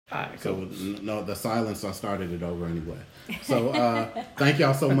All right, So cool. no, the silence, I started it over anyway. So thank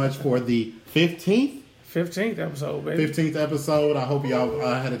y'all so much for the 15th 15th episode, baby. 15th episode. I hope y'all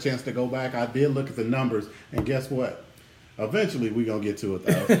had a chance to go back. I did look at the numbers, and guess what? Eventually, we're going to get to it,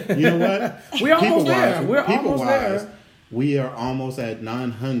 though. You know what? We're almost there. We're almost there. We are almost at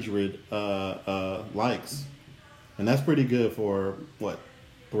 900 likes. And that's pretty good for, what,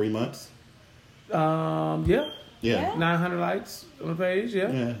 3 months? Yeah. Yeah. 900 likes on the page,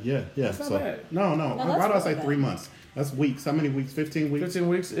 yeah. Yeah. That's not bad. No. No, Why do I that's say not 3 bad. months? That's weeks. How many weeks? 15 weeks? 15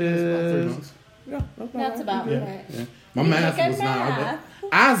 weeks That's about 3 is... months. Yeah, That's about Yeah. right. Yeah. My You math good was math.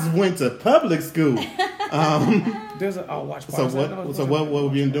 not. I went to public school. There's a watch So party. what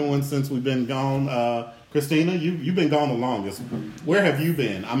we've been doing since we've been gone? Christina, you've been gone the longest. Where have you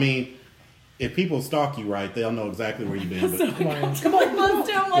been? I mean, if people stalk you, right, they'll know exactly where you've been. But Come on. Come on, let's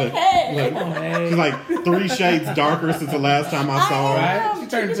do them like, hey. Come on, man. she's like 3 shades darker since the last time I saw her. Right? She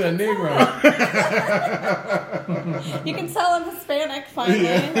turned into a Negro. You can tell I'm Hispanic finally.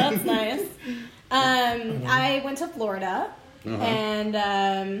 Yeah. That's nice. I went to Florida, and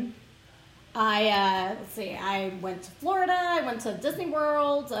let's see. I went to Florida. I went to Disney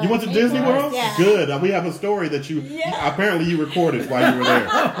World. You went to Disney Naples. World? Yeah. Good. We have a story that apparently you recorded while you were there.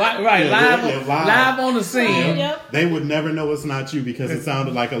 Right, Yeah, live on the scene. Yep. They would never know it's not you because it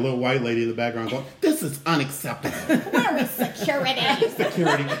sounded like a little white lady in the background going, "This is unacceptable." Where is security?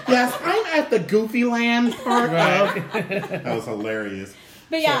 Security. Yes, I'm at the Goofy Land part. Right. That was hilarious.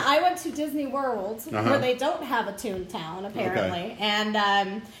 But yeah, I went to Disney World, Uh-huh. where they don't have a Toontown, apparently. And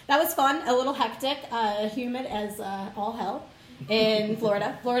that was fun, a little hectic, humid as all hell in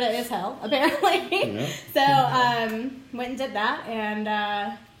Florida. Florida is hell, apparently. Yeah. So went and did that,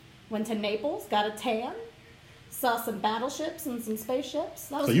 and went to Naples, got a tan, saw some battleships and some spaceships.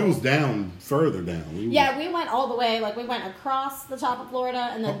 That was So you cool. was down further down. Yeah, we went all the way. Like, we went across the top of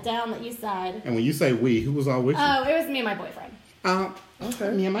Florida and then down the east side. And when you say we, who was all with you? Oh, it was me and my boyfriend. Okay.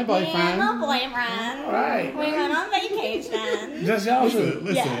 Me and my Me boyfriend. and my boyfriend. All right. We went on vacation. Just y'all Listen, two.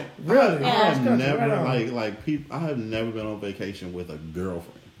 listen. Really? I have Yeah. never Right on. like people. I have never been on vacation with a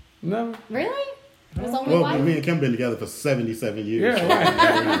girlfriend. No. Really? It was only Well, one? me and Kim been together for 77 years. Yeah, so right.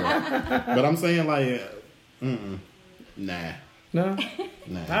 anyway. But I'm saying like, nah. No.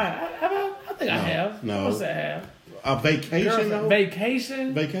 Nah. I think I have. No. What's that have? A vacation Girlfriend. though?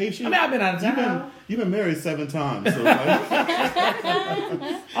 Vacation? Vacation? I mean, I've been out of town. You've been married 7 times. So like,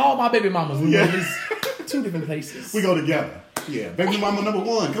 All my baby mamas. We Yeah. go at least 2 different places. we go together. Yeah. Baby mama number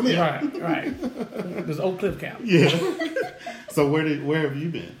 1. Come here. Right. There's Oak Cliff Camp. Yeah. So where have you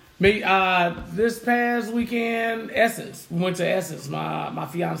been? Me, this past weekend, Essence. We went to Essence. My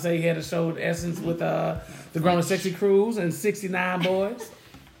fiance had a show at Essence with the Grown and Sexy Cruise and 69 boys.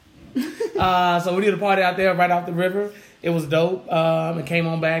 So we did a party out there right off the river. It was dope. And came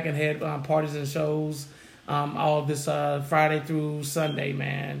on back and had parties and shows all this Friday through Sunday,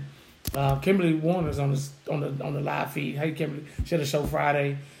 man. Kimberly Warner's on the live feed. Hey, Kimberly, she had a show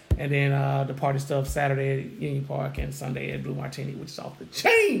Friday, and then the party stuff Saturday at Union Park and Sunday at Blue Martini, which is off the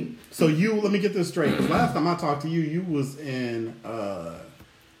chain. So let me get this straight. 'Cause last time I talked to you, you was in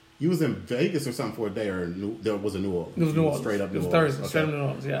Vegas or something for a day, or there was a New Orleans. It was New Orleans. Straight up New It was Orleans. Thursday. Straight up New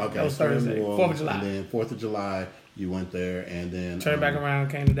Orleans. Yeah. Okay. That was straight up Thursday. New 4th Orleans, of July. And then 4th of July, you went there, and then Turned back around,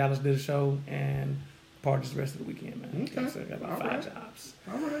 came to Dallas, did a show, and parties the rest of the weekend, man. Okay. So I got about All 5 right. jobs.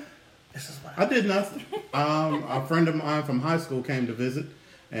 All right. This is what I did nothing. A friend of mine from high school came to visit,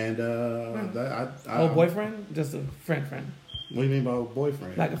 and old boyfriend? Just a friend. What do you mean by old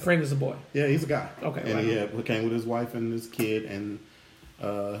boyfriend? Like a friend is a boy. Yeah, he's a guy. Okay, And right. he came with his wife and his kid and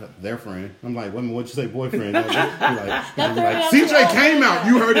their friend. I'm like, wait a minute, what'd you say, boyfriend? He's like, CJ came out.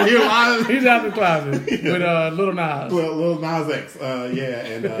 You heard it here live. He's out the closet with Little Nas. Well, Lil Nas X. Yeah,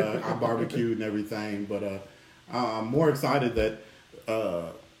 and I barbecued and everything. But I'm more excited that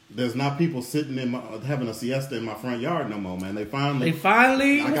there's not people sitting having a siesta in my front yard no more, man. They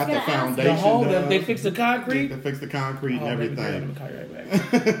finally I got the foundation done. They fixed the concrete. They fixed the concrete and Baby girl, everything. let me call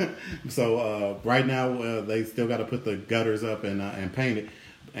you right back. So right now they still got to put the gutters up and paint it,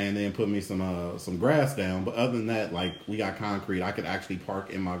 and then put me some grass down. But other than that, like, we got concrete. I could actually park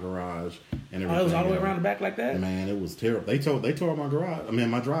in my garage and everything. Oh, it was all the way around the back like that? Man, it was terrible. They tore my garage. I mean,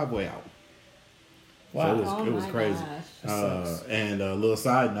 my driveway out. Wow. So it was my crazy. gosh. That sucks. And a little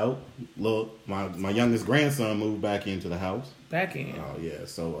side note, my youngest grandson moved back into the house. Back in. Oh yeah,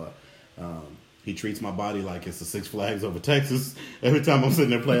 so he treats my body like it's the Six Flags over Texas. Every time I'm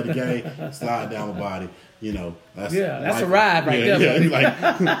sitting there playing the game, slide down my body. You know, that's a ride right there, Yeah, buddy.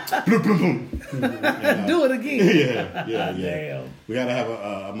 like boom, boom, boom. Do it again. Yeah. Damn. We gotta have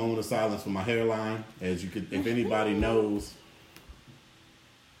a moment of silence for my hairline, as you could, if anybody knows.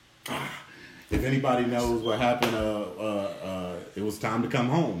 If anybody knows what happened, it was time to come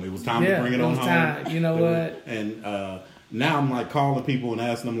home. It was time to bring it on home. Time. You know what? And now I'm like calling people and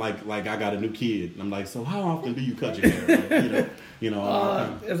asking them like I got a new kid. And I'm like, so how often do you cut your hair?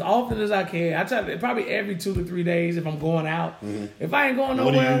 Like, as often as I can. I try to, probably every 2 to 3 days if I'm going out. Mm-hmm. If I ain't going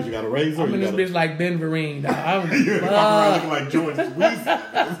nowhere, what do you use? You got a razor? I'm in this bitch like Ben Vereen. You're walking around looking like George Weasley.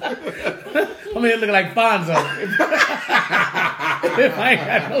 I'm here looking like Fonzo. If I ain't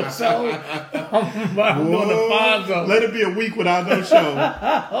got no show, I'm doing the Fonzo. Let it be a week without no show.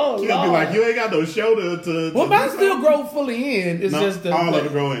 You'll be like, you ain't got no show to well, mine still grow fully in. It's just all of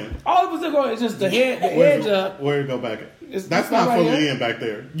it grow in. All of it still grow in. It's just the head, the edge up. Where it go back at? That's not fully right in back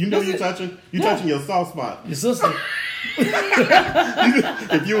there. You know you're touching. You're touching your soft spot. Your sister.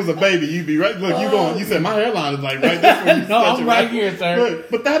 If you was a baby, you'd be right. Look, you going. You said my hairline is like right this way. No, I'm right here, sir. Look,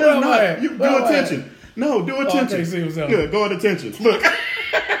 but that is not. You do attention. No, do attention. Good, go at attention. Look.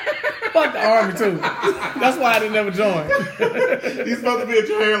 Fuck the army too. That's why I didn't never join. He's supposed to be at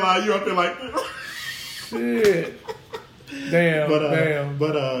your hairline. You up there like. Shit. Damn.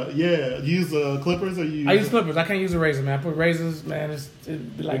 But yeah, use clippers or you? I use clippers. I can't use a razor, man. I put razors, man.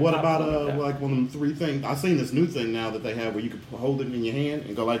 It'd be like. What about like one of them 3 things? I've seen this new thing now that they have where you can hold it in your hand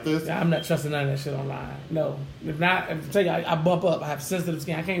and go like this. Yeah, I'm not trusting none of that shit online. No, if not, if I tell you, I bump up. I have sensitive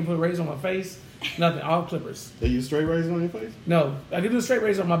skin. I can't even put a razor on my face. Nothing. All clippers. They use straight razor on your face? No, I can do a straight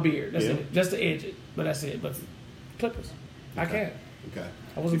razor on my beard. That's it. Just to edge it, but that's it. But clippers, I can't. Okay.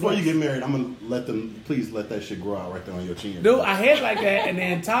 Before you get married, I'm gonna please let that shit grow out right there on your chin. Dude, I had like that, and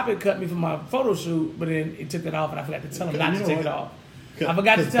then Topic cut me for my photo shoot, but then it took it off, and I forgot to tell him not to take it off. I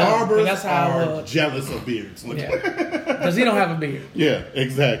forgot to tell him. That's how I was. Jealous of beards. Yeah, because he don't have a beard. Yeah,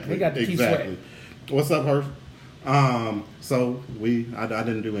 exactly. We got to keep sweating. What's up, Hurst? So I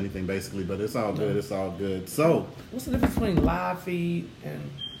didn't do anything basically, but it's all good. It's all good. So what's the difference between live feed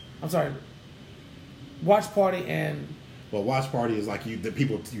and watch party and? Well, watch party is like you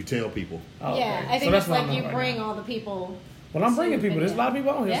tell people. Oh, yeah, okay. I think it's like you bring all the people. Well, I'm bringing people. There's a lot of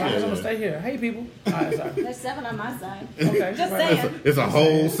people on here, so I'm gonna stay here. Hey, people. All right, sorry. There's 7 on my side. Okay, just saying. It's a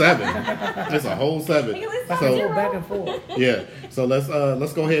whole 7. It's a whole 7. So back and forth. Yeah. So let's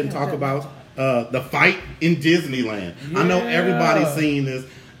go ahead and talk about the fight in Disneyland. Yeah. I know everybody's seen this,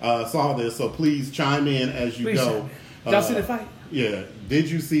 saw this, so please chime in as you go. Did y'all see the fight? Yeah. Did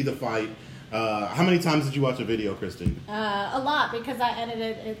you see the fight? How many times did you watch a video, Christine? A lot, because I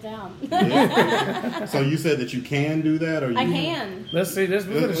edited it down. Yeah. So you said that you can do that, or I can. Let's see this.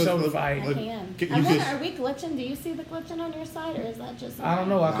 We're gonna show the fight. I can. I wonder, are we glitching? Do you see the glitching on your side, or is that just? I don't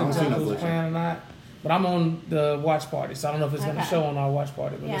know. I couldn't tell who's playing or not. But I'm on the watch party, so I don't know if it's gonna show on our watch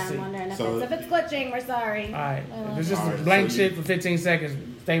party. But let's see. I'm wondering if it's glitching. We're sorry. All right. If it's just a blank shit for 15 seconds,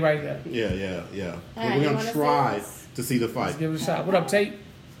 stay right there. Yeah. We're gonna try to see the fight. Let's give it a shot. What up, Tate?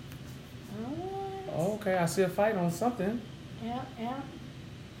 Okay, I see a fight on something. Yeah.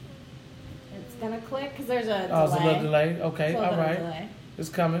 It's gonna click because there's a delay. Oh, it's a little delay. Okay, all right. It's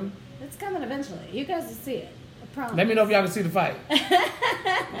coming. It's coming eventually. You guys will see it. I promise. Let me know if y'all can see the fight.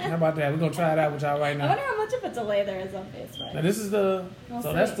 How about that? We're gonna try it out with y'all right now. I wonder how much of a delay there is on Facebook. Now this is the.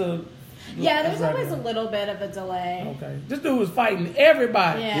 That's the. Yeah, there's always a little bit of a delay. Okay, this dude was fighting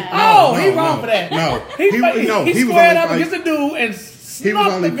everybody. Yeah. Oh, he wrong for that. No, he squared up against the dude and. He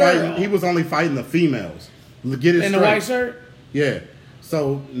was only fighting the females. Get it in straight. the white shirt? Yeah.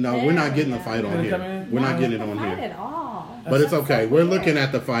 So no, we're not getting the fight on here. We're not getting it on here at all. But it's okay. We're looking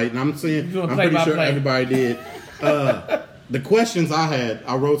at the fight, and I'm pretty sure everybody did. The questions I had,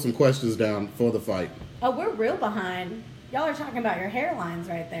 I wrote some questions down for the fight. Oh, we're real behind. Y'all are talking about your hairlines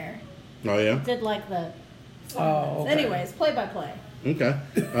right there. Oh yeah. Did like the. Oh. Okay. Anyways, play by play. Okay.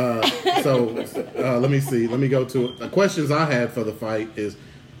 So let me see. Let me go to it. The questions I had for the fight is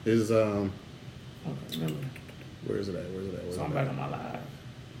where is it at? So I'm back on my live.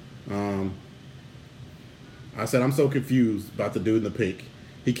 I said I'm so confused about the dude in the pink.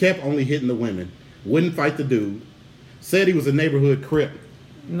 He kept only hitting the women. Wouldn't fight the dude. Said he was a neighborhood crip.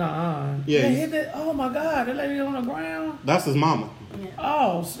 Nah. Yeah. They hit that. Oh my God! That lady on the ground. That's his mama. Yeah.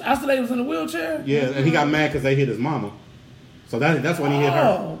 Oh, that's the lady was in the wheelchair. Yeah, and he got mad because they hit his mama. So that's when he hit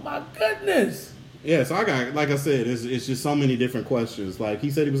her. Oh my goodness! Yeah, so I got, like I said, it's just so many different questions. Like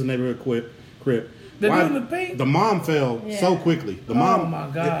he said, he was a neighborhood crip. The dude in the pink? The mom fell so quickly. The mom, oh my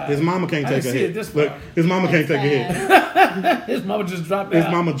God! His mama can't take a hit. Look, his mama can't take a hit. His mama just dropped out.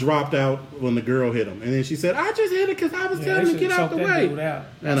 His mama dropped out when the girl hit him, and then she said, "I just hit it because I was telling him to get out the way."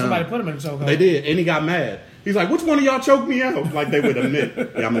 And somebody put him in the chokehold. They did, and he got mad. He's like, "Which one of y'all choked me out?" Like they would admit,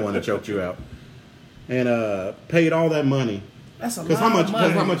 "Yeah, I'm the one that choked you out," and paid all that money. That's a lot of money.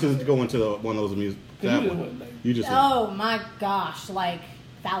 Because how much is going to one of those music? You just. Oh my gosh! Like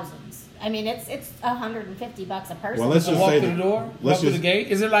thousands. I mean, it's $150 a person. Well, let's just walk say through the door, walk through the gate.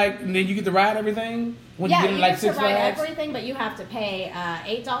 Is it like, and then you get to ride everything? When yeah, you get you like get to Six ride Flags? everything, but you have to pay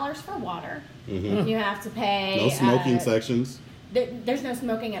 $8 for water. Mm-hmm. You have to pay... No smoking sections. There's no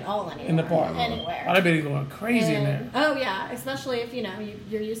smoking at all anywhere. In the park. Anywhere. Oh, they be going crazy in there. Oh, yeah. Especially if,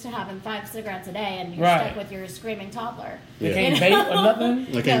 you're used to having 5 cigarettes a day and you're Right. stuck with your screaming toddler. They can't vape or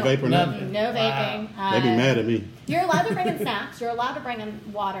nothing? They can't vape or nothing. No vaping. Wow. They be mad at me. You're allowed to bring in snacks. You're allowed to bring in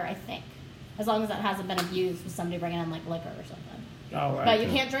water, I think. As long as that hasn't been abused with somebody bringing in, like, liquor or something. All right. But you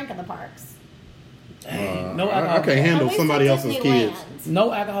can't drink in the parks. Dang, no alcohol. I can't handle At least somebody at else's Disneyland. kids.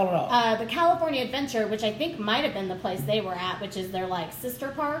 No alcohol at all. The California Adventure, which I think might have been the place they were at, which is their like sister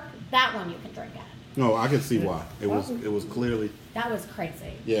park, that one you can drink at. No, I can see why. It was clearly. That was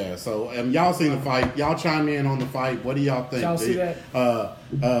crazy. Yeah, so y'all seen the fight. Y'all chime in on the fight. What do y'all think? Y'all see that?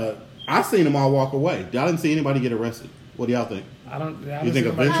 I seen them all walk away. Y'all didn't see anybody get arrested. What do y'all think? I don't You think see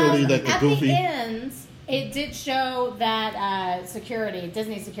nobody- eventually that the at goofy? the end, it did show that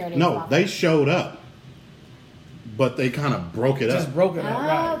Disney security. was No, walking. they showed up, but they kind of broke it just up. broke it Oh, up,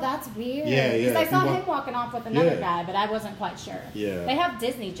 right? that's weird. Yeah, yeah. Because I If saw you him want- walking off with another Yeah. guy, but I wasn't quite sure. Yeah. They have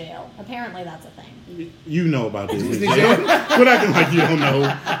Disney jail. Apparently, that's a thing. You know about Disney. Disney jail. Quit acting like you don't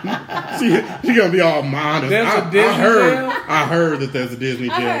know. She gonna be all modest. There's a I Disney heard. jail? I heard that there's a Disney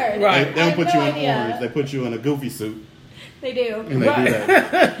jail. I heard. Right. They don't I put have you no in idea. orange. They put you in a goofy suit, They do. and they do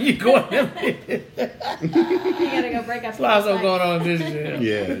that. you going You gotta go break up. Lots of going on in this jail.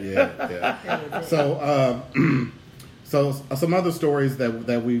 Yeah. So some other stories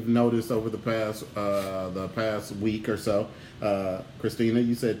that we've noticed over the past week or so. Christina,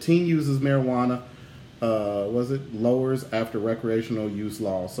 you said teen uses marijuana. Was it lowers after recreational use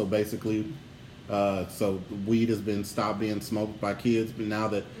law? So basically, so weed has been stopped being smoked by kids, but now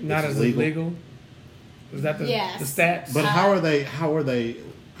that Not it's as illegal. Is that the stats? But how are they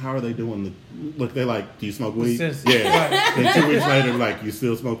doing the look? They're like, do you smoke weed? Since- Yeah. Right. And 2 weeks later, like, you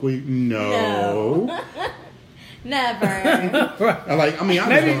still smoke weed? No. Never. Right. I just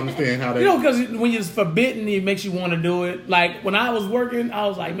Maybe- don't understand how they. You know, because when it's forbidden, it makes you want to do it. Like, when I was working, I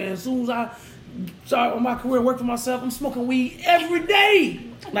was like, man, as soon as I start on my career, work for myself, I'm smoking weed every day.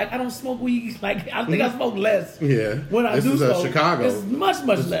 Like, I don't smoke weed. Like, I think I smoke less. Yeah. When I This do is smoke, Chicago. it's much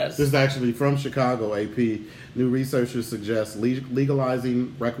less. This is actually from Chicago, AP. New researchers suggest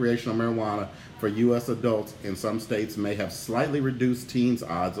legalizing recreational marijuana for U.S. adults in some states may have slightly reduced teens'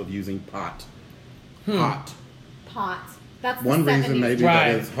 odds of using pot. Pot. Pot. That's One the reason 70s. maybe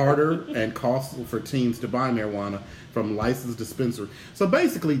Right. that it's harder and costly for teens to buy marijuana from licensed dispensary. So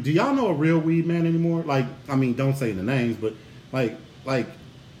basically, do y'all know a real weed man anymore? Like, I mean, don't say the names, but like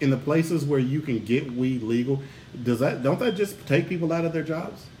in the places where you can get weed legal, don't that just take people out of their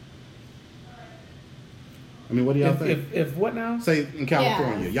jobs? I mean, what do y'all think? If what now? Say in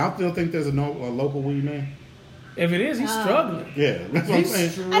California, y'all still think there's a local weed man? If it is, he's struggling. Yeah, that's what I'm He's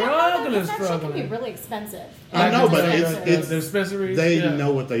saying. I don't know, struggling, though, 'cause that shit can be struggling. really expensive. I know, but The it's dispensaries. they yeah.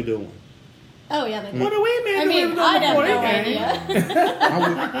 know what they doing. Oh, yeah. They What do we man I do mean, even I before have no they came? idea.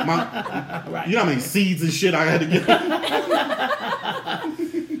 Right. You know how many seeds and shit I had to get?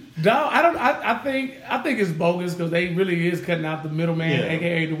 No, I think it's bogus because they really is cutting out the middleman, Yeah.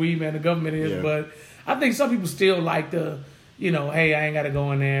 aka the weed man. The government is, Yeah. but I think some people still like the, hey, I ain't got to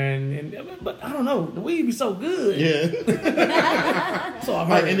go in there, but I don't know, the weed be so good. Yeah. So I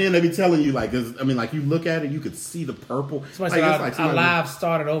Like, heard. and then they be telling you like, like you look at it, you could see the purple. Somebody Like, said it's our somebody- live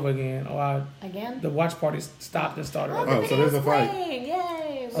started over again, or Again? the watch party stopped and started over. Oh, so there's a fight. Playing. Yay.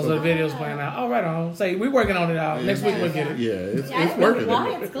 Oh, so the video's playing out. Oh, right on. Say we're working on it out. Next week we'll get it. Yeah, it's Yeah, I don't working. know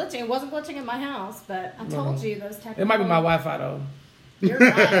why it's glitching. It wasn't glitching in my house, but I told you those technical... It might be my Wi-Fi though. Your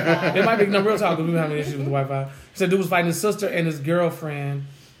Wi-Fi. It might be no real talk because we were having issues with the Wi-Fi. He said dude was fighting his sister and his girlfriend.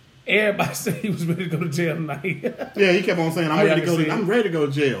 Everybody said he was ready to go to jail tonight. Yeah, he kept on saying, Oh, I'm yeah, ready to I go. can see it. I'm ready to go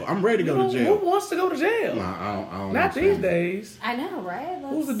to jail. I'm ready to go to Who jail. wants to go to jail? Nah, I don't Not these understand. days. I know, right?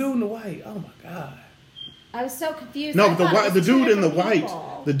 Who's the dude in the white? Oh my god. I was so confused. No, I but the thought it white, the was two dude in the different white,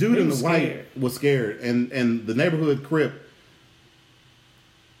 people. the dude He in the was white scared. was scared, and the neighborhood crip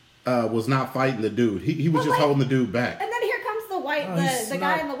was not fighting the dude. He was But just like- holding the dude back. And then here comes the white, Oh, he's the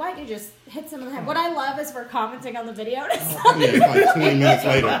guy smart. in the white who just hits him in the head. What I love is we're commenting on the video. And it's Yeah, it's like 20 minutes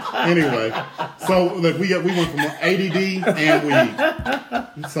later. Anyway, so look, we went from ADD and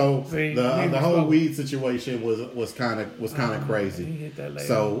weed. So See, the he whole was- weed situation was kind of crazy. He hit that lady.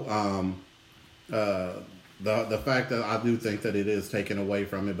 So the fact that I do think that it is taken away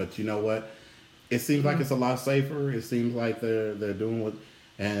from it, but you know what? It seems like it's a lot safer. It seems like they're doing what.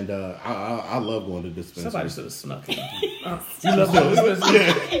 And I love going to dispensaries. Somebody should have snuck him. You love going to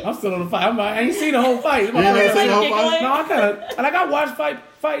dispensary. I'm still on the fight. I ain't seen the whole fight. You ain't never seen the whole fight? No, I kind of I watched fight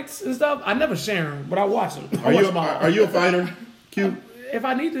fights and stuff. I never share them, but I watch them. Are you a fighter, Q? If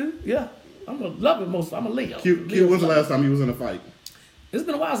I need to, yeah. I'm gonna love it most. I'm a Leo. Q, when's the last time you was in a fight? It's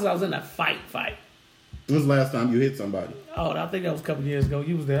been a while since I was in that fight. When's the last time you hit somebody? Oh, I think that was a couple years ago.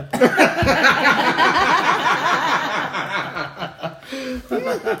 You was there.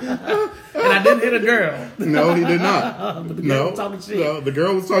 And I didn't hit a girl. No, he did not. But the girl was talking shit. No, the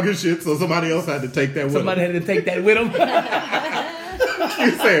girl was talking shit, so somebody else had to take that with Somebody him. had to take that with him.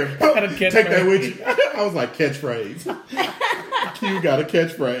 You said, Gotta catch take that phrase. with you. I was like, catchphrase. Q got a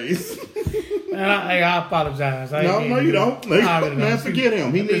catchphrase. Man, I apologize. No, you don't. Man, forget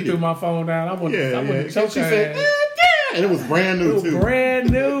him. He just needed threw my phone down. I wouldn't Yeah. choke She her said, ass. and it was brand new, It was too. brand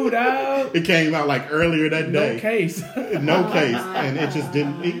new, dog. It came out like earlier that day. No case. No case. And it just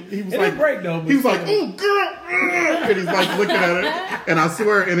didn't. He was It like, didn't break though. he was like, oh, girl. And he's like looking at her. And I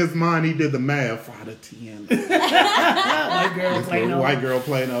swear in his mind, he did the math. 5 to 10. white girl playing The on. white girl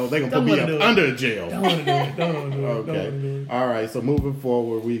playing, oh, they going to Don't put me wanna do up it. under jail. Don't want to do it. Don't want to do it. Don't Okay. want to do it. All right. So moving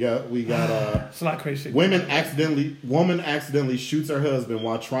forward, we got It's a lot of crazy shit. woman accidentally shoots her husband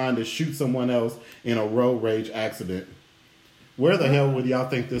while trying to shoot someone else in a road rage accident. Where the hell would y'all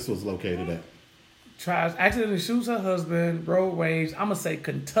think this was located at? Accidentally shoots her husband, road rage. I'm going to say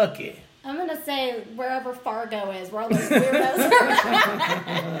Kentucky. I'm going to say wherever Fargo is, where all those weirdos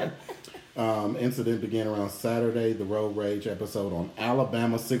are. Incident began around Saturday. The road rage episode on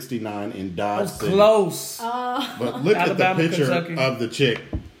Alabama 69 in That Dodge was City. close. But look Alabama, at the picture Kentucky. of the chick.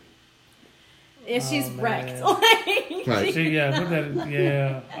 If she's man. wrecked. Right. She, yeah, put that,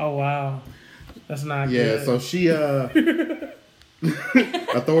 yeah. Oh, wow. That's not Yeah, good. so she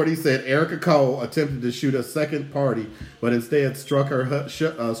authorities said Erica Cole attempted to shoot a second party, but instead struck her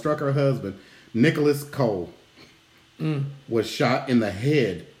husband, Nicholas Cole. Was shot in the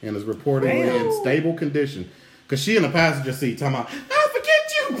head and is reportedly in stable condition. Because she in the passenger seat talking about, I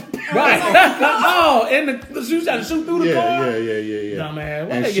forget you. Right. Oh, and she was trying to shoot through the car? Yeah. Nah, man.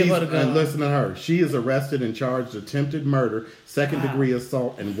 Why And they give her the she's, gun? and listen to her. She is arrested and charged with attempted murder, second-degree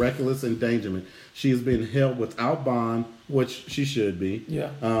assault, and reckless endangerment. She has been held without bond, which she should be.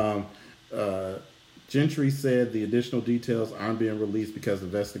 Yeah. Gentry said the additional details aren't being released because the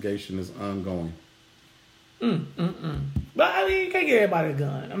investigation is ongoing. But, I mean, you can't give everybody a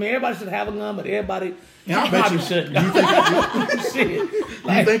gun. I mean, everybody should have a gun, but everybody Yeah, I bet probably you. shouldn't. You Shit. You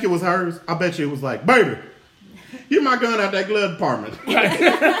Like, think it was hers? I bet you it was like, baby, you my gun out that glove department.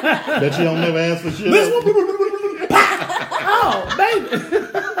 Bet you don't never ask for shit. oh, baby.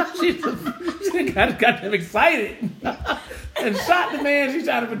 she got them excited. And shot the man she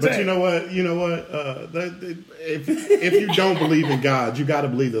tried to protect. But you know what? If you don't believe in God, you got to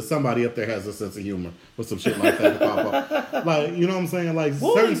believe that somebody up there has a sense of humor with some shit like that to pop up. Like, you know what I'm saying? Like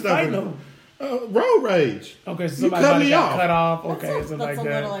What certain was stuff. fighting over? Road rage. Okay, so You somebody cut me got off. cut off. Okay, That's something like a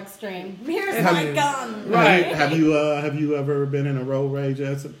that. little extreme. Here's Have my you- gun. Right. Have you ever been in a road rage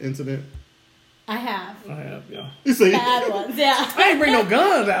incident? I have. I have, yeah. You see? Bad ones, yeah. I ain't bring no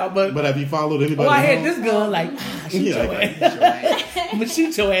guns out, but But have you followed anybody? I had home? this gun like, shoot Yeah, your like, ass. I'm gonna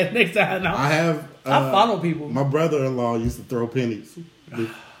shoot your ass next time. No. I have. I follow people. My brother-in-law used to throw pennies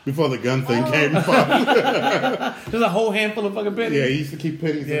before the gun thing came about. There's a whole handful of fucking pennies. Yeah, he used to keep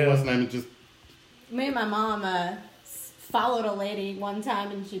pennies in Yeah. what's name and just. Me and my mom followed a lady one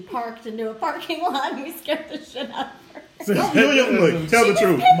time and she parked into a parking lot and we scared the shit out of her. Look, tell the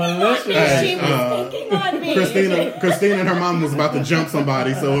truth. Malicious. Hey, She was picking on me. Christina and her mom was about to jump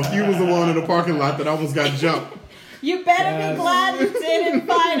somebody. So if you was the one in the parking lot that almost got jumped, You better Yes. be glad you didn't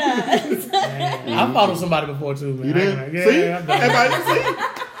fight us. I followed somebody before too, man. you I ain't did. like, yeah, See, I've done it. everybody see.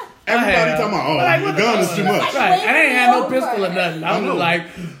 Everybody have. talking about, Like, the what gun the is too much. Right. I ain't had no pistol or nothing. I was I know. just like,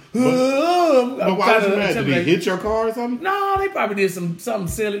 But why was you mad? Did he hit your car or something? No, they probably did something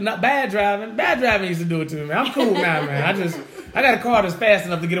silly. Not bad driving. Bad driving used to do it to me. I'm cool now, man. I got a car that's fast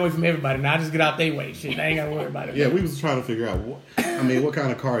enough to get away from everybody. Now I just get out their way. Shit, I ain't gotta worry about it. Yeah, we was trying to figure out what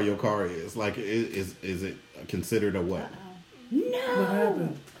kind of car your car is. Like, is it considered a what? No. What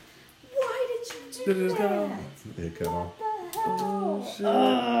happened? Why did you do Did it cut off? It cut off.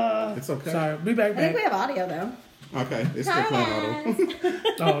 Oh, It's okay. Sorry, be back. I think we have audio though. Okay, it's still playing auto.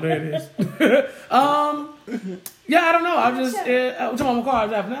 Oh, there it is. Yeah, I don't know. I just which one my car I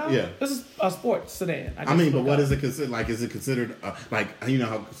drive now? Yeah. This is a sports sedan. I mean, but what is it considered? Like, is it considered like you know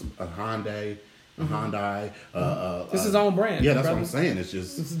how a Hyundai, This is his own brand. Yeah, that's brother. what I'm saying. It's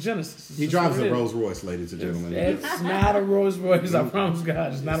just This is Genesis. It's he just drives what a it is. Rolls Royce, ladies and gentlemen. It's not a Rolls Royce. I promise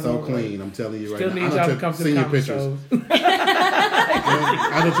God, it's not It's a so Rolls Royce. clean. I'm telling you right Still now. need y'all to come to the seen your comedy pictures. shows.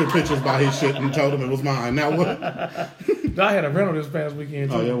 I took pictures by his shit and told him it was mine. Now what? I had a rental this past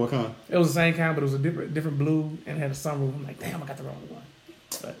weekend too. Oh yeah, what kind? It was the same kind, but it was a different blue and had a sunroof. I'm like, damn, I got the wrong one.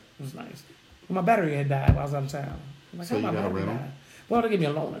 But it was nice. My battery had died while I was out of town. I'm like, So how you my got a battery rental? died? Well, they give me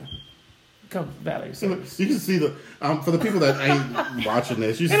a loaner. Come, Valley service. You can see the for the people that ain't watching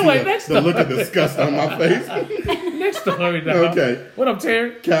this. You Anyway, see next the look of disgust on my face. Next story, dog. Okay. What up,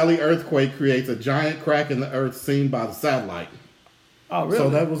 Terry? Cali earthquake creates a giant crack in the earth seen by the satellite. Oh, really? So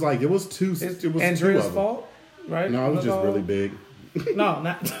that was like it was two. It's It was Andrea's two of them. fault, right? No, it was Look just all- really big. No,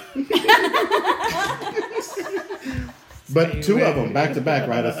 not. But two of them back to back,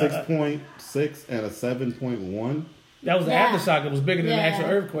 right? A 6.6 and a 7.1. That was the Yeah. aftershock. It was bigger than the Yeah. actual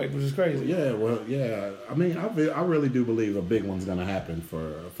earthquake, which is crazy. Yeah, well, yeah. I mean, I really do believe a big one's gonna happen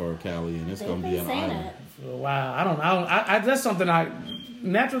for Cali, and it's They've gonna be been an saying island. it. For a while. I don't know. That's something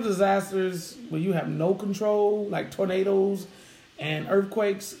natural disasters where you have no control, like tornadoes and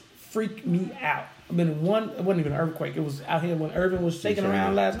earthquakes, freak me out. I've been in one, it wasn't even an earthquake. It was out here when Irving was shaking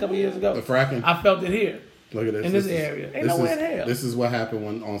around last couple years ago. The fracking. I felt it here. Look at this. in this area. Ain't this nowhere is, in hell. This is what happened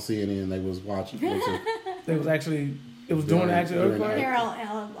when on CNN they was watching. It was actually, it was during the actual During- earthquake. Here,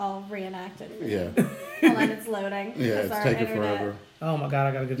 I'll reenact it. Yeah, Hold on, it's loading. yeah. That's It's our taking internet. forever. Oh my God,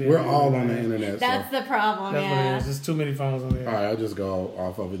 I gotta get there. We're all on the internet. That's So. the problem, That's what yeah. it is. There's too many phones on there. All right, I'll just go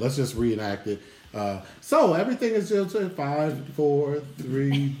off of it. Let's just reenact it. So everything is just at 5, 4,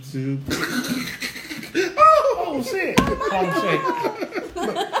 3, 2. Oh shit! Oh shit!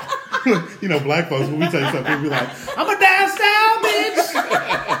 You know, black folks when we say something, we be like, I'm a down south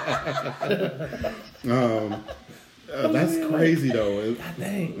bitch. that's crazy though. God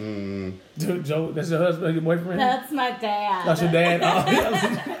dang. Dude, Joe, that's your husband, your boyfriend. That's my dad. That's your dad.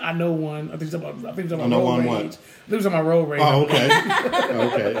 Oh, I know one. I think it's about. I think it's about know road one rage. what? I think it's about road rage. Oh,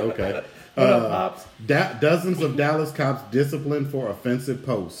 okay, okay. What up, pops? Dozens of Dallas cops disciplined for offensive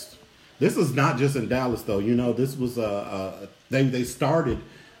posts. This is not just in Dallas, though. You know, this was they started.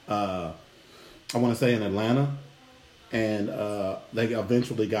 I want to say in Atlanta, and they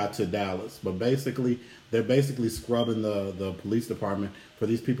eventually got to Dallas. But basically, they're basically scrubbing the police department for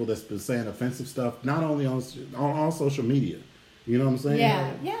these people that's been saying offensive stuff, not only on all social media. You know what I'm saying?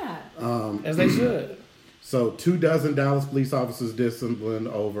 Yeah. As they should. So 24 Dallas police officers disciplined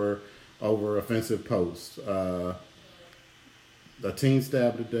over offensive posts. A teen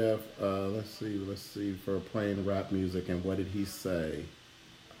stabbed to death. Let's see, for playing rap music. And what did he say?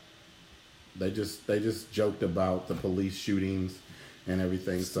 They just joked about the police shootings and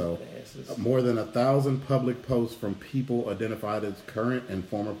everything. So more than 1,000 public posts from people identified as current and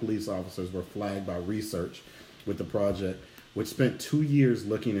former police officers were flagged by research with the project, which spent 2 years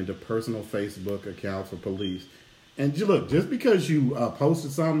looking into personal Facebook accounts for police. And you look, just because you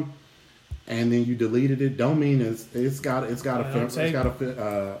posted something and then you deleted it, don't mean it's got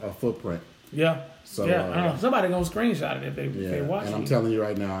a footprint. Yeah. So, yeah. I don't know. Somebody gonna screenshot it if they watch and I'm it. telling you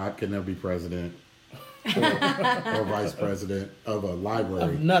right now, I could never be president or vice president of a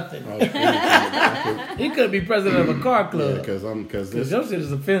library. Of nothing. Of anything. He could be president of a car club. Because Because your shit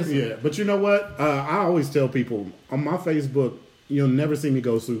is offensive. yeah. But you know what? I always tell people on my Facebook, you'll never see me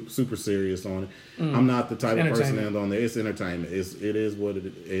go super serious on it. I'm not the type of person that's on there. It's entertainment. It is what it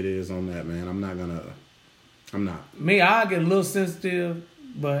is on that, man. I'm not. Me, I get a little sensitive,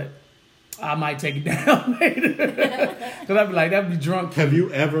 but I might take it down later. Because I'd be like, that'd be drunk. Have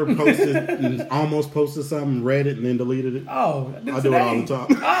you ever almost posted something, read it, and then deleted it? Oh, I do it all the time.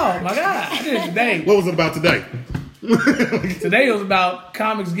 Oh, my God. I did it today. What was it about today? Today it was about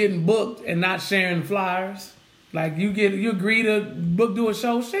comics getting booked and not sharing flyers. Like you agree to do a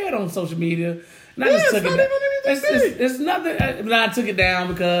show, share it on social media. And I just took it down. It's nothing. But I took it down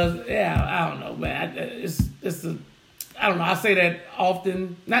because I don't know, man. I don't know. I say that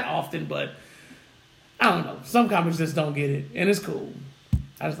often, not often, but I don't know. Some comics just don't get it, and it's cool.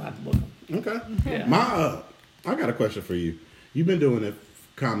 I just don't have to book them. Okay. Yeah. I got a question for you. You've been doing it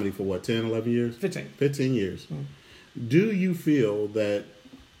comedy for what, 10, 11 years? 15. 15 years. Do you feel that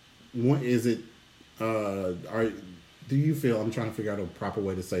do you feel, I'm trying to figure out a proper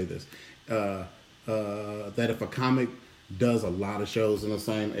way to say this, that if a comic does a lot of shows in the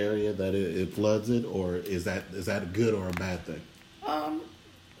same area that it floods it, or is that a good or a bad thing?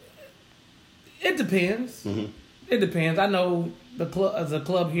 It depends. Mm-hmm. It depends. I know there's a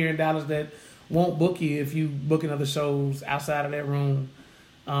club here in Dallas that won't book you if you booking other shows outside of that room.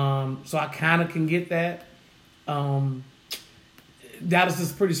 So I kind of can get that. Dallas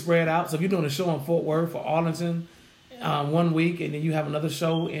is pretty spread out. So if you're doing a show in Fort Worth or Arlington 1 week, and then you have another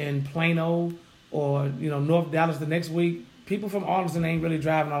show in Plano or North Dallas the next week, people from Arlington ain't really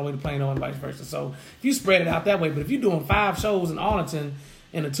driving all the way to Plano and vice versa. So if you spread it out that way, but if you're doing 5 shows in Arlington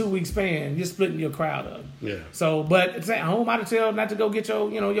in a 2-week span, you're splitting your crowd up. Yeah. So, but who am I to tell not to go get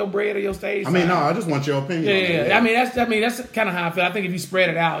your bread or your stage? I mean, no, I just want your opinion. Yeah. I mean, that's kind of how I feel. I think if you spread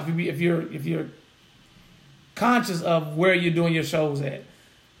it out, if you're conscious of where you're doing your shows at.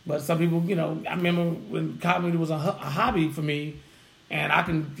 But some people, I remember when comedy was a hobby for me, and I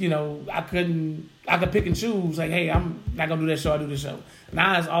could pick and choose. Like, hey, I'm not gonna do that show. I do this show.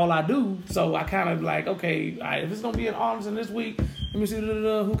 Now it's all I do. So I kind of like, okay, all right, if it's gonna be in Arlington this week, let me see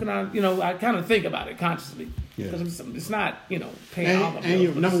who can I kind of think about it consciously because it's not paying all the bills.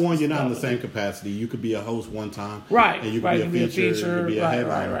 And number one, you're not in the same capacity. You could be a host one time, right? And you could be a feature, you could be a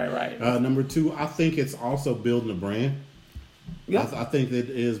headliner, right. Number two, I think it's also building a brand. Yep. I think it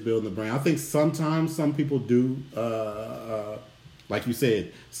is building the brand. I think sometimes some people do, like you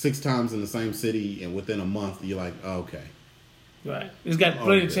said, 6 times in the same city, and within a month, you're like, oh, okay. Right. It's got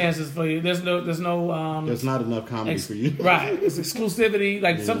plenty of chances for you. There's no. There's not enough comedy for you. Right. It's exclusivity.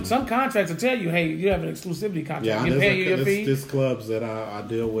 Like some contracts will tell you, hey, you have an exclusivity contract. Yeah, you pay your fee. There's clubs that I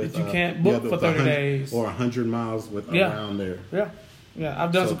deal with. That you can't book for 30 days or 100 miles around there. Yeah,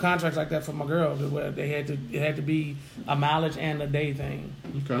 I've done some contracts like that for my girl where it had to be a mileage and a day thing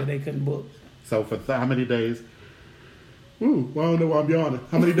that they couldn't book. So for how many days? Well, I don't know why I'm yawning.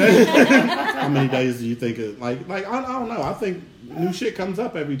 How many days? How many days do you think? Like I don't know. I think new shit comes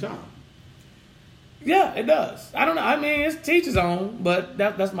up every time. Yeah, it does. I don't know. I mean, it's teacher's own, but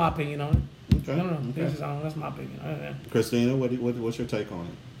that's my opinion on it. Okay. I don't know. Teacher's own. That's my opinion. Christina, what's your take on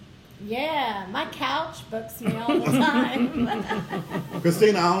it? Yeah, my couch books me all the time.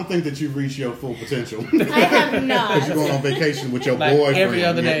 Christina, I don't think that you've reached your full potential. I have not. Because you're going on vacation with your like boyfriend. every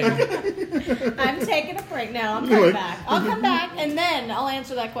other day. I'm taking a break now. I'm coming back. I'll come back, and then I'll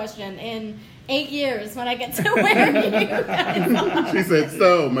answer that question in 8 years when I get to where you guys are. She said,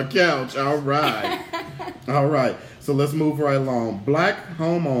 so, my couch. All right. All right. So let's move right along. Black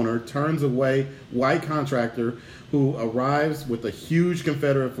homeowner turns away white contractor who arrives with a huge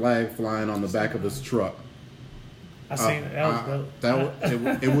Confederate flag flying on the back of his truck. I seen it. That was dope.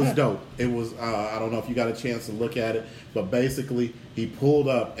 It was dope. It was. I don't know if you got a chance to look at it, but basically he pulled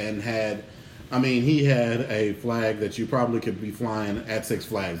up and he had a flag that you probably could be flying at Six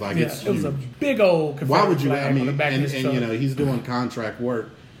Flags. Like it's huge. It was a big old Confederate Why would you? flag on the back of his truck. He's doing contract work.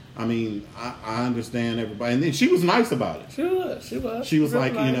 I mean, I understand everybody, and then she was nice about it. She was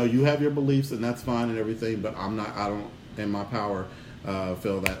like, nice. you have your beliefs, and that's fine and everything, but I don't, in my power,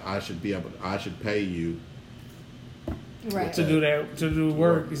 feel that I should pay you. Right. To do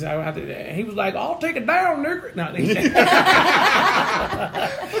work. He said, I have to, he was like, I'll take it down, nigga. No,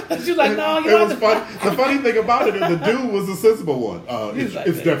 she was like, no, you it was funny. The funny thing about it is the dude was a sensible one.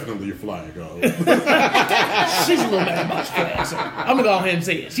 It's definitely a flag. She's a little mad about the flag, so I'm going to go ahead and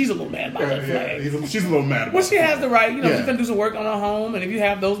say it. She's a little mad about that flag. She's a little mad about it. Well, she has the right, she can do some work on her home, and if you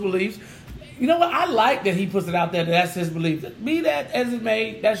have those beliefs, you know what? I like that he puts it out there that that's his belief. Be that as it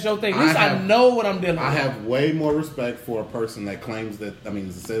may, that's your thing. At least I know what I'm dealing with. I have way more respect for a person that claims that,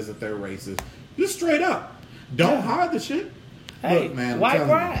 says that they're racist. Just straight up. Don't hide the shit. Hey, look, man, white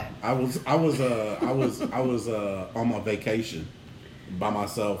pride. I was on my vacation by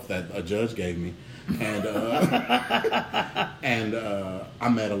myself that a judge gave me, and I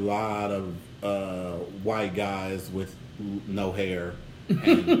met a lot of white guys with no hair.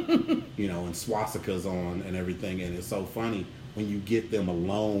 And and swastikas on and everything, and it's so funny when you get them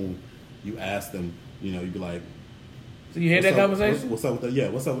alone. You ask them, you'd be like, "So you had that conversation? What's up with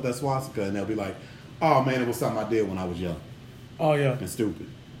that? What's up with that swastika?" And they'll be like, "Oh man, it was something I did when I was young. Oh yeah, and stupid.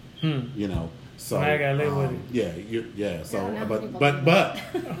 So I gotta live with it. Yeah. So,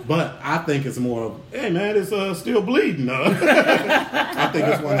 but I think it's more of, hey man, it's still bleeding. I think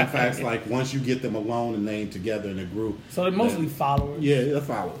it's one of the facts. Like once you get them alone and they ain't together in a group, so they're mostly followers. Yeah, they're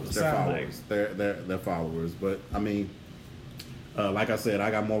followers. They're followers. They're followers. But I mean, like I said, I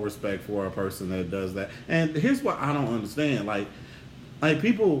got more respect for a person that does that. And here's what I don't understand: like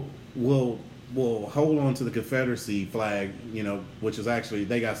people will hold on to the Confederacy flag, which is actually,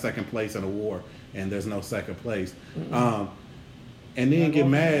 they got second place in a war, and there's no second place. And then get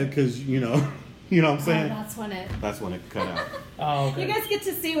mad because, you know what I'm saying? That's when it cut out. Oh, okay. You guys get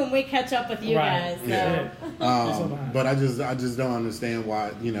to see when we catch up with you guys. So. Yeah. But I just don't understand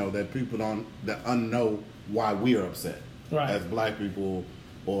why, that people don't know why we're upset as black people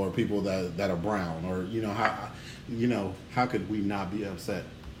or people that are brown, or, how could we not be upset?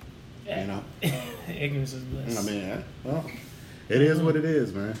 Ignorance is bliss. I mean, well, it is what it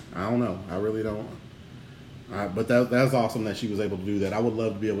is, man. I don't know. I really don't. But that's awesome that she was able to do that. I would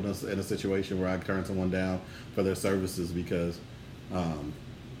love to be able to, in a situation where I turn someone down for their services because, what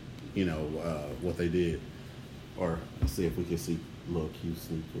they did, Or let's see if we can see little cute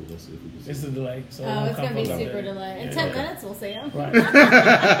sleep through. Let's see if we can see. It's a delay. So Oh, it's gonna be come super from delay. In Yeah. 10 Okay. minutes, we'll see him. Right.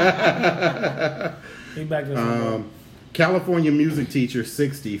 He back to California music teacher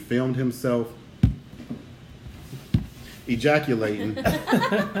 60 filmed himself ejaculating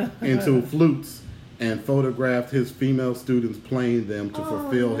into flutes and photographed his female students playing them to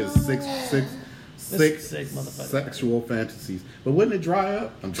fulfill his six sick motherfucker. sexual fantasies. But wouldn't it dry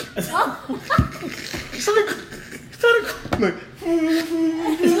up? I'm just, Look.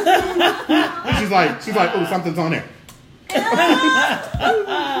 she's like, oh, something's on there.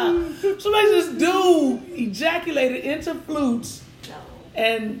 So basically, this dude ejaculated into flutes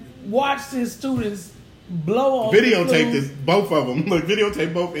and watched his students blow off. Videotape this, both of them. Look,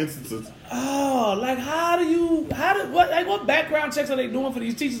 videotape both instances. Oh, like what background checks are they doing for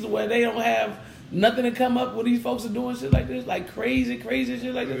these teachers where they don't have nothing to come up when these folks are doing shit like this, like crazy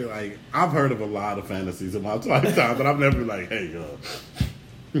shit like this? Like, I've heard of a lot of fantasies in my lifetime, but I've never been like, hey,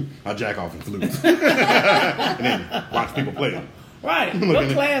 I jack off in flutes and then watch people play them. Right. Look, What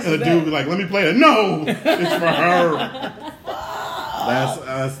and class the is dude that? be like, let me play it. No, it's for her. That's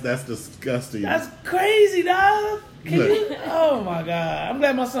us. That's disgusting. That's crazy, dog. Can Look. you? Oh my god! I'm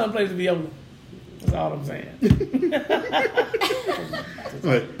glad my son plays the viola. That's all I'm saying.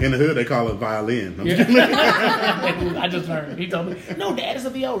 Like, in the hood, they call it violin. I just learned. He told me, "No, Dad, it's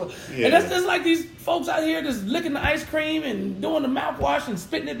a viola." Yeah. And that's just like these folks out here just licking the ice cream and doing the mouthwash and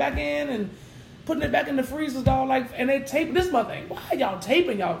spitting it back in and putting it back in the freezers, dog. Like, and they tape. This is my thing. Why y'all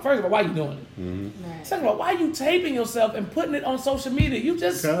taping y'all? First of all, why you doing it? Right. Second of all, why you taping yourself and putting it on social media? You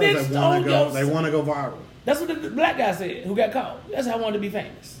just Because snitched on yourself. they want to go viral. That's what the black guy said who got caught. That's how I wanted to be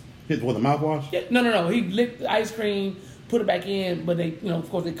famous. Hit with a mouthwash? Yeah, no. He licked the ice cream, put it back in, but they, of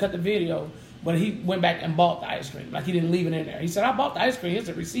course, they cut the video. But he went back and bought the ice cream. Like, he didn't leave it in there. He said, I bought the ice cream. Here's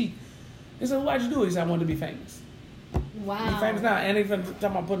the receipt. He said, why'd you do it? He said, I wanted to be famous. Wow. He's famous now, and they're talking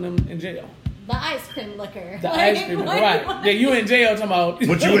about putting him in jail. The ice cream liquor. The ice cream, right. Yeah, you in jail talking about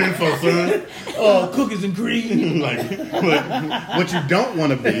What you in for, son? cookies and cream. like, what you don't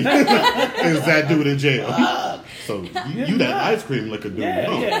want to be is that dude in jail. So you that ice cream liquor dude. Yeah,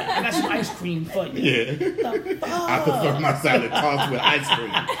 huh? yeah. I got some ice cream for you. Yeah. I prefer my salad tossed with ice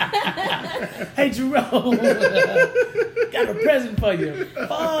cream. Hey, Jerome. Got a present for you. Fuck.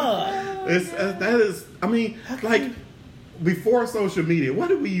 That is, I mean, like, before social media, what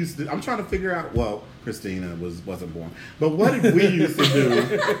did we used to do? I'm trying to figure out, well, Christina wasn't born. But what did we used to do?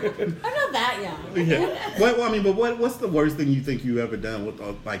 I'm not that young. Yeah. Well, I mean, but what's the worst thing you think you ever done with,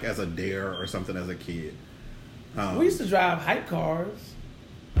 like, as a dare or something as a kid? We used to drive hype cars.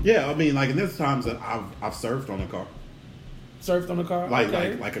 Yeah, I mean, like, and there's times that I've surfed on a car. Surfed on the car? Like,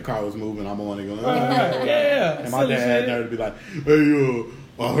 Okay. like a car was moving, I'm on it going, Right. Yeah. And my Silly dad shit. there to be like, hey,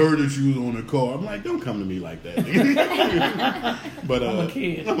 I heard that you was on the car. I'm like, don't come to me like that. But I'm a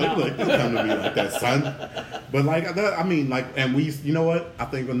kid. I'm like, don't come to me like that, son. But like, I mean, like, and we used, you know what? I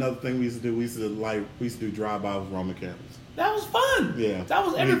think another thing we used to do, we used to do drive-by with Roman candles. That was fun. Yeah. That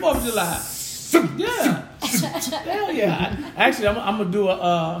was every 4th of July. Yeah. Hell yeah. Actually, I'm going to do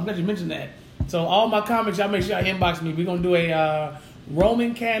I'm glad you mentioned that. So all my comics, y'all make sure y'all inbox me. We're going to do a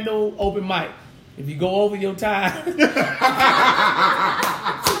Roman candle open mic. If you go over your time. Look,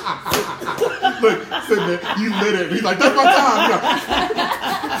 sit there, you lit it. He's like, that's my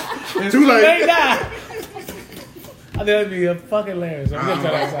time. Too late. I think that'd be a fucking hilarious. I'm gonna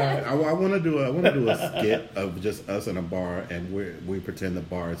try that side. I want to do a skit of just us in a bar and we pretend the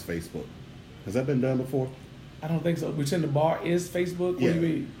bar is Facebook. Has that been done before? I don't think so. Pretend the bar is Facebook. What do you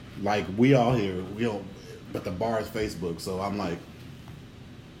mean? Like, we all here, but the bar is Facebook. So I'm like,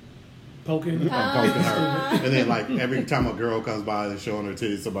 Poking. I'm poking her, and then like every time a girl comes by and showing her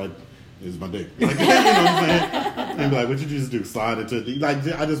titties, somebody is my dick. Like, you know what I'm saying? And be like, what you just do? Slide it to like.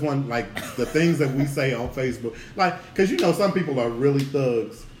 I just want like the things that we say on Facebook, like, because some people are really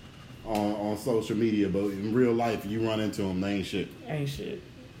thugs on social media, but in real life, you run into them, they ain't shit. Ain't shit.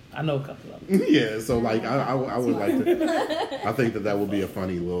 I know a couple of them. Yeah, so like I would like to. I think that would be a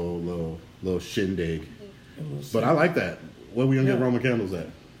funny little shindig. But I like that. Where we gonna get Roman candles at?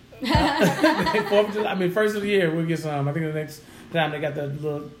 4th of July, first of the year we'll get some. I think the next time they got the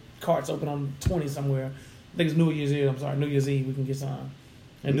little carts open on 20 somewhere. I think it's New Year's Eve. New Year's Eve we can get some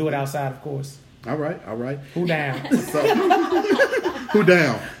and do it outside, of course. All right. Who down? So, who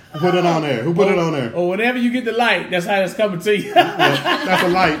down? Put it on there. Who put it on there? Or whenever you get the light, that's how it's coming to you. That's a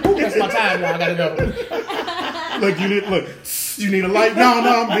light. That's my time now. I gotta go. Look, you need a light? No,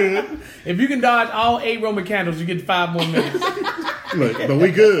 I'm good. If you can dodge all 8 Roman candles, you get 5 more minutes. Look, but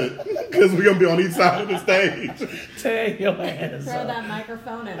we good because we're gonna be on each side of the stage. Tear your ass Throw up. that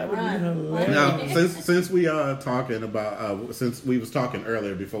microphone and would be run. hilarious. Now, since we talking about since we was talking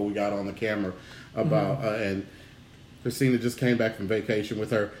earlier before we got on the camera about and Christina just came back from vacation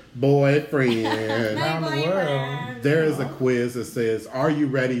with her boyfriend. Around the world. There is a quiz that says, "Are you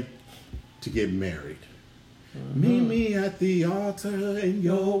ready to get married?" Meet me at the altar in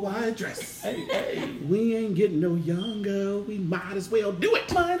your white dress. Hey, hey. We ain't getting no younger. We might as well do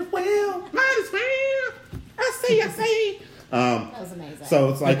it. Might as well. I see. That was amazing. So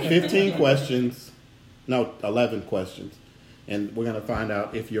it's like 15 questions. No, 11 questions. And we're going to find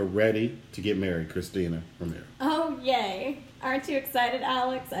out if you're ready to get married, Christina Romero. Oh, yay. Aren't you excited,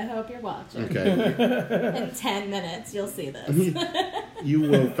 Alex? I hope you're watching. Okay. In 10 minutes, you'll see this. You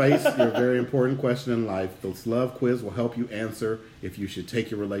will face your very important question in life. This love quiz will help you answer if you should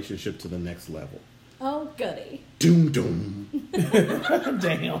take your relationship to the next level. Oh, goody. Doom, doom.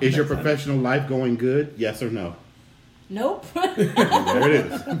 Damn. Is your professional life going good? Yes or no? Nope. There it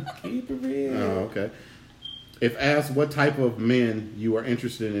is. Keep it real. Oh, okay. If asked what type of men you are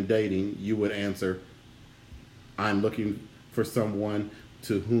interested in dating, you would answer, I'm looking for someone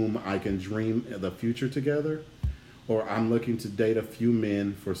to whom I can dream the future together, or I'm looking to date a few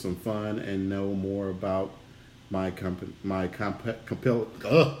men for some fun and know more about my capabilities.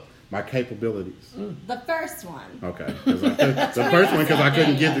 The first one. Okay. The first one because I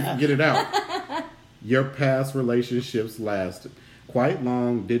couldn't get it out. Your past relationships lasted quite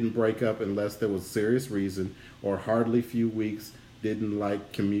long, didn't break up unless there was serious reason, or hardly few weeks, didn't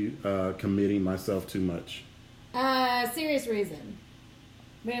like committing myself too much. Serious reason.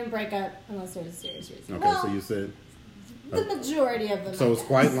 We didn't break up unless there was a serious reason. Okay, well, so you said... the majority of them. So I it's guess.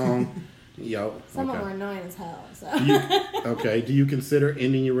 quite long. Yo, Some of okay. them were annoying as hell. So. Okay, do you consider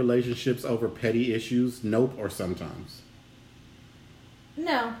ending your relationships over petty issues? Nope, or sometimes?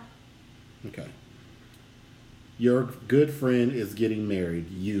 No. Okay. Your good friend is getting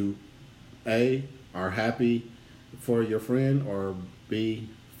married. You, A, are happy for your friend, or B,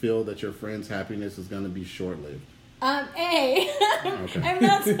 feel that your friend's happiness is going to be short-lived? A. Okay. I mean,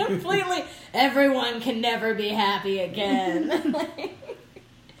 that's completely. Everyone can never be happy again.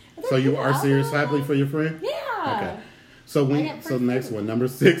 So you are serious happily for your friend? Yeah. Okay. So get free next food. one, number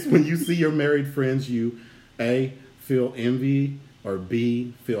 6, when you see your married friends, you A, feel envy, or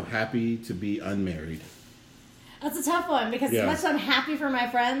B, feel happy to be unmarried? That's a tough one because Yeah. as much as I'm happy for my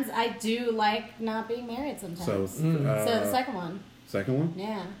friends, I do like not being married sometimes. So, So the second one. second one?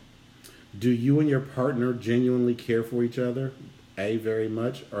 Yeah. Do you and your partner genuinely care for each other? A, very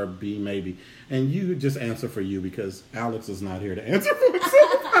much, or B, maybe? And you just answer for you because Alex is not here to answer for himself.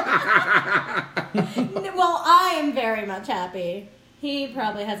 Well, I am very much happy. He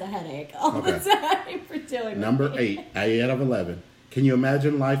probably has a headache all the Okay. time for dealing Number with me. 8, 8 out of 11. Can you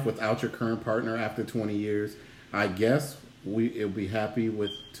imagine life without your current partner after 20 years? I guess it'll be happy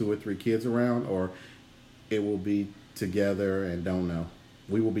with 2 or 3 kids around, or it will be together and don't know.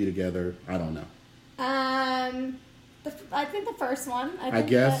 We will be together. I don't know. I think the first one. I think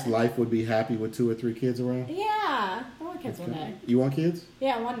guess that- life would be happy with 2 or 3 kids around. Yeah. I want kids one day. You want kids?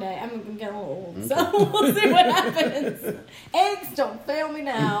 Yeah, one day. I'm getting a little old, so we'll see what happens. Eggs don't fail me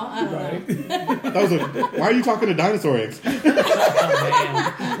now. I don't know. Why are you talking to dinosaur eggs? Oh,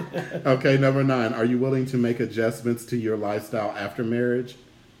 damn. Okay, number 9. Are you willing to make adjustments to your lifestyle after marriage?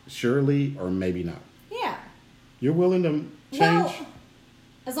 Surely, or maybe not. Yeah. You're willing to change? Well,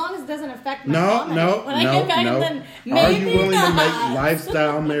 as long as it doesn't affect my No. comment. When I get back, then Are maybe you willing not. to make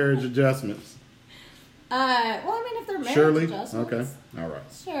lifestyle marriage adjustments? Well, I mean, if they're marriage Surely. adjustments. Okay. All right.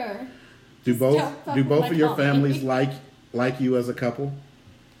 Sure. Do Just don't fuck with both my of your comment. families like you as a couple?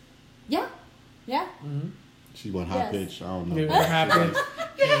 Yeah. Yeah. She went high Yes. pitch. I don't know. Yeah, what happened?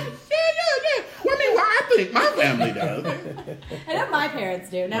 Yeah. Well, I mean, well, I think my family does. I know my parents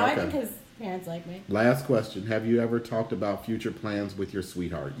do. No, I Okay. think his parents like me. Last question. Have you ever talked about future plans with your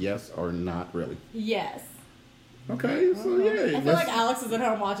sweetheart? Yes or not really? Yes. Okay, so yeah. I feel like Alex is at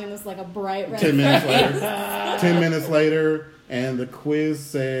home watching this like a bright red 10 minutes face. later. 10 minutes later, and the quiz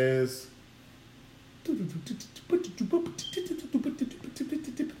says, Put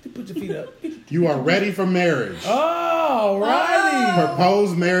your feet up. you are ready for marriage. Oh, righty.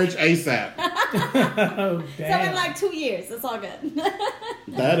 Propose marriage ASAP. Oh, So damn. in like 2 years, it's all good.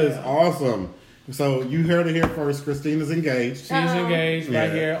 That is awesome. So you heard it here first. Christina's engaged. She's engaged right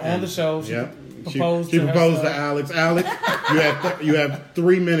Yeah, here on and- the show. She Yep. proposed She to proposed to herself. Alex. Alex, you have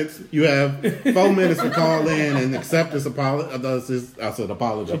 3 minutes. You have 4 minutes to call in and accept this apology. I said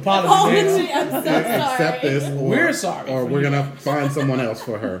apology. Apology. Oh, man. I'm so sorry. Accept this. Or, We're sorry Or for we're you. gonna find someone else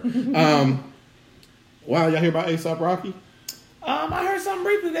for her. Wow, y'all hear about ASAP Rocky? I heard something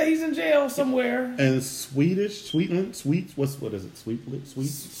briefly that he's in jail somewhere. And Swedish. Sweden.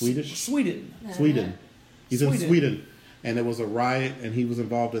 He's in Sweden. And there was a riot, and he was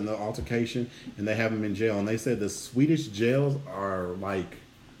involved in the altercation, and they have him in jail. And they said the Swedish jails are like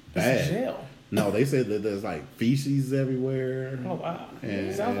bad. It's a jail. No, they said that there's like feces everywhere. Oh wow!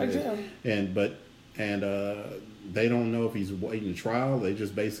 And, Sounds like jail. And they don't know if he's waiting trial. They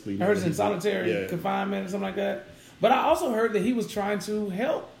just basically I heard he's in solitary confinement or something like that. But I also heard that he was trying to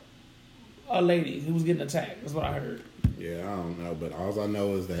help a lady who was getting attacked. That's what I heard. Yeah, I don't know, but all I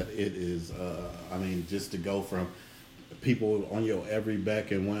know is that it is. Just to go from people on your every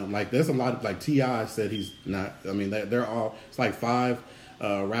beck and when, like, there's a lot of, like, T.I. said he's not. I mean, they're all. It's like 5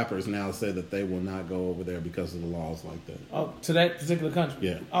 rappers now said that they will not go over there because of the laws like that. Oh, to that particular country.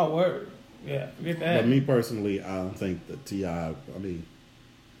 Yeah. Oh, word. Yeah, forget that. But me personally, I don't think that T.I.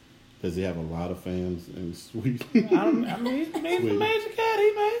 Does he have a lot of fans in Sweden? He's a major cat.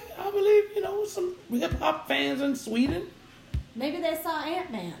 I believe, some hip hop fans in Sweden. Maybe they saw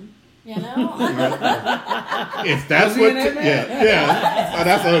Ant-Man, you know? If that's what... Yeah. Oh,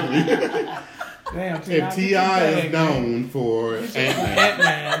 that's ugly. Damn, if T.I. is known for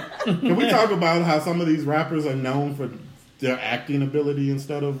Ant-Man. Can we talk about how some of these rappers are known for their acting ability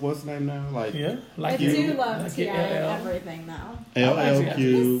instead of what's name now? Like, yeah, like I do love T.I. everything now. LL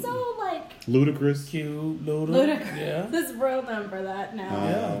He's so like Ludacris. Ludacris. Yeah. Just remember that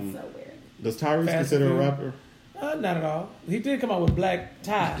now. It's so weird. Does Tyrese consider a rapper? Not at all. He did come out with Black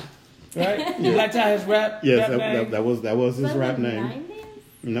Tie, right? Black Tie his rap. Yes, rap that was his rap name. 90s?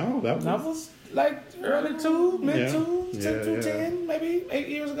 No, that was like early mid 2010, maybe 8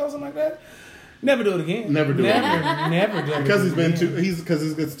 years ago, something like that. Never do it again. Never do it again. Never do it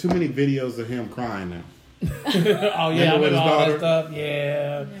because there's too many videos of him crying now. Oh yeah, I remember all that stuff.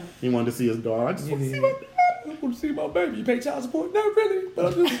 Yeah. He wanted to see his daughter. I just want to see my daughter. I want to see my baby. You pay child support? No, really. But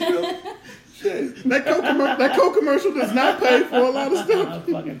I'm just, shit. That Coke commercial does not pay for a lot of stuff.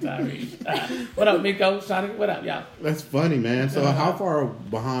 Fucking Tyrese. What up, Miko? Shani? What up, y'all? That's funny, man. So how far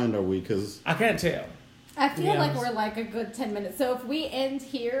behind are we? Because I can't tell. I feel like we're like a good 10 minutes. So if we end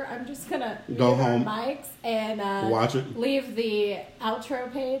here, I'm just going to go home, mics, and watch it. Leave the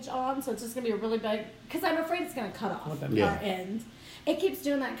outro page on. So it's just going to be a really big, because I'm afraid it's going to cut off our end. It keeps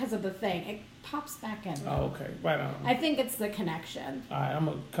doing that because of the thing. It pops back in. Oh, okay. Right on. I think it's the connection. All right, I'm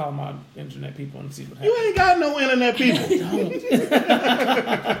going to call my internet people and see what happens. You ain't got no internet people. You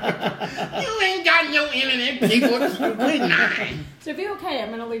ain't got no internet people. Good night. So if you're okay, I'm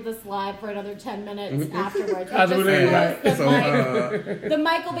going to leave this live for another 10 minutes afterwards. The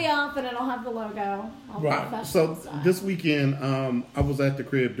mic will be off and it'll have the logo. Right. So this weekend, I was at the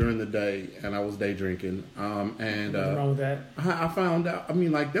crib during the day and I was day drinking. And what's wrong with that? I found out,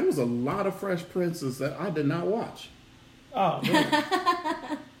 there was a lot of Fresh Princes that I did not watch. Oh, really?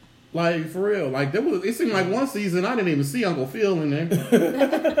 Like, for real. Like, it seemed like one season I didn't even see Uncle Phil in there.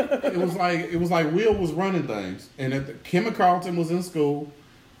 It was like Will was running things. And Kim and Carlton was in school.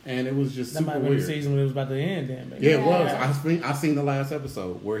 And it was just super weird. That might have been the season when it was about to end then, baby. Yeah, it was. I seen the last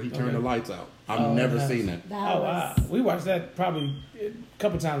episode where he turned the lights out. I've never seen it. Wow. We watched that probably a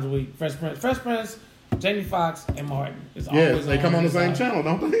couple times a week. Fresh Prince, Jamie Foxx, and Martin. Yes, they come on the same channel,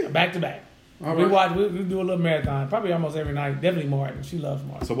 don't they? Back to back. All we right. We do a little marathon, probably almost every night. Definitely Martin. She loves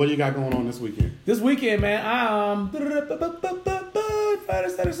Martin. So what do you got going on this weekend? This weekend, man,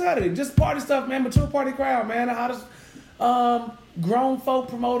 Friday, Saturday. Just party stuff, man. Mature party crowd, man. The hottest grown folk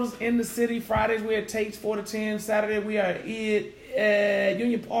promoters in the city. Fridays we at Tate's 4 to 10. Saturday we are at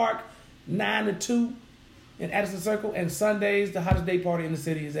Union Park 9 to 2 in Addison Circle. And Sundays, the hottest day party in the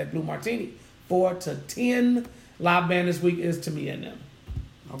city is at Blue Martini 4 to 10. Live band this week is Tamia and them.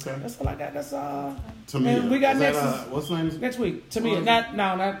 Okay. That's all I got. That's Tamia. We got what's the name? Next week. Tamia.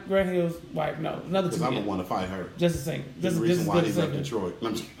 Not Grant Hill's wife. No, another Tamia. I'm the one to fight her. Just to sing. Just the reason why he's left Detroit. You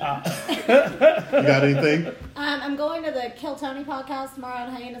got anything? I'm going to the Kill Tony podcast tomorrow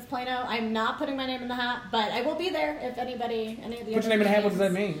in Hyenas Plano. I'm not putting my name in the hat, but I will be there if any of the Put your name in the hat. What does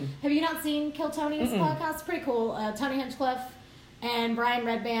that mean? Have you not seen Kill Tony's podcast? It's pretty cool. Tony Hinchcliffe and Brian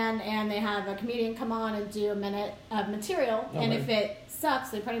Redband, and they have a comedian come on and do a minute of material. Okay. And if it sucks,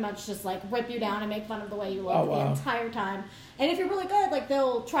 they pretty much just like rip you down and make fun of the way you look the entire time. And if you're really good, like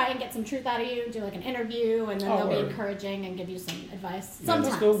they'll try and get some truth out of you, do like an interview, and then they'll be encouraging and give you some advice. Sometimes.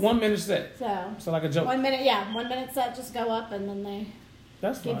 Let's go 1 minute set. So like a joke. 1 minute set, just go up and then they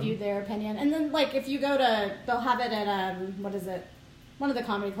give you their opinion. And then like if you go to, they'll have it at one of the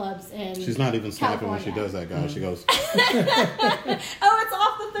comedy clubs in She's not even snapping California. when she does that, guys. She goes, oh, it's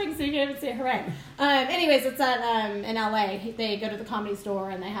off the thing, so you can't even say hooray. Anyways, it's at in LA. They go to the Comedy Store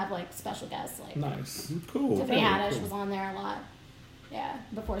and they have like special guests. Like Nice. Cool. Tiffany Cool, Haddish cool. was on there a lot. Yeah,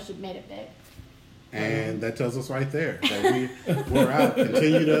 before she made it big. And that tells us right there that we're out.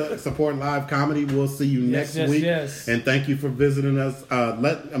 Continue to support live comedy. We'll see you next week. Yes. And thank you for visiting us.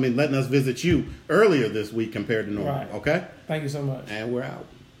 Letting us visit you earlier this week compared to normal. Right. Okay. Thank you so much. And we're out.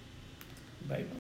 Later.